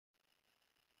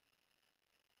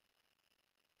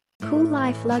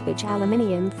Coolife Luggage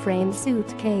Aluminium Frame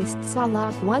Suitcase TSA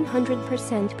Lock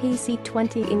 100% PC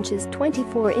 20 inches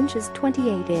 24 inches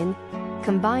 28 in.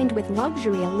 Combined with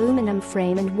luxury aluminum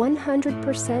frame and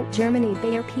 100% Germany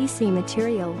bare PC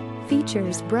material,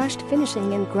 features brushed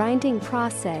finishing and grinding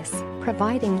process,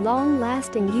 providing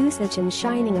long-lasting usage and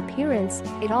shining appearance.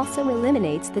 It also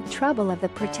eliminates the trouble of the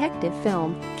protective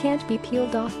film, can't be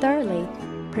peeled off thoroughly.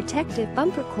 Protective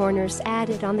bumper corners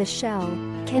added on the shell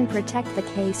can protect the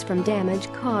case from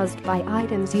damage caused by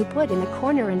items you put in a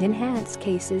corner and enhance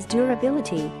case's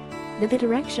durability. The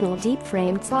bidirectional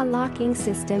deep-frame TSA locking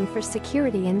system for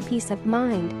security and peace of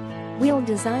mind. Wheel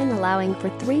design allowing for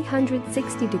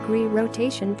 360-degree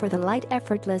rotation for the light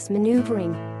effortless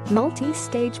maneuvering.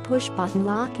 Multi-stage push-button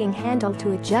locking handle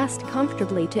to adjust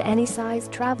comfortably to any size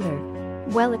traveler.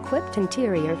 Well-equipped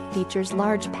interior features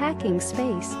large packing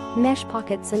space, mesh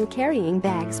pockets and carrying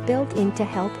bags built in to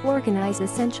help organize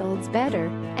essentials better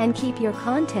and keep your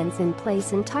contents in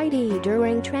place and tidy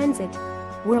during transit.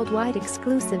 Worldwide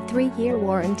exclusive 3-year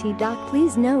warranty.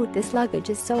 Please note this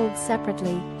luggage is sold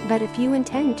separately, but if you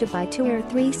intend to buy 2 or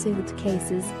 3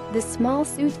 suitcases, the small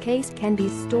suitcase can be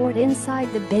stored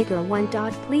inside the bigger one.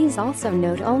 Please also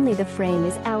note only the frame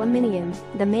is aluminium.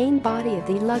 The main body of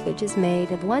the luggage is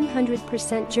made of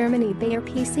 100% Germany bare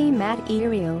PC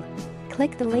material.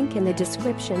 Click the link in the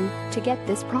description to get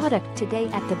this product today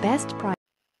at the best price.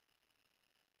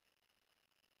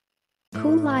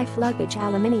 Coolife Luggage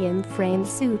Aluminium Frame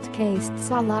Suitcase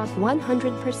TSA Lock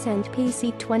 100%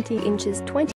 PC 20 inches 20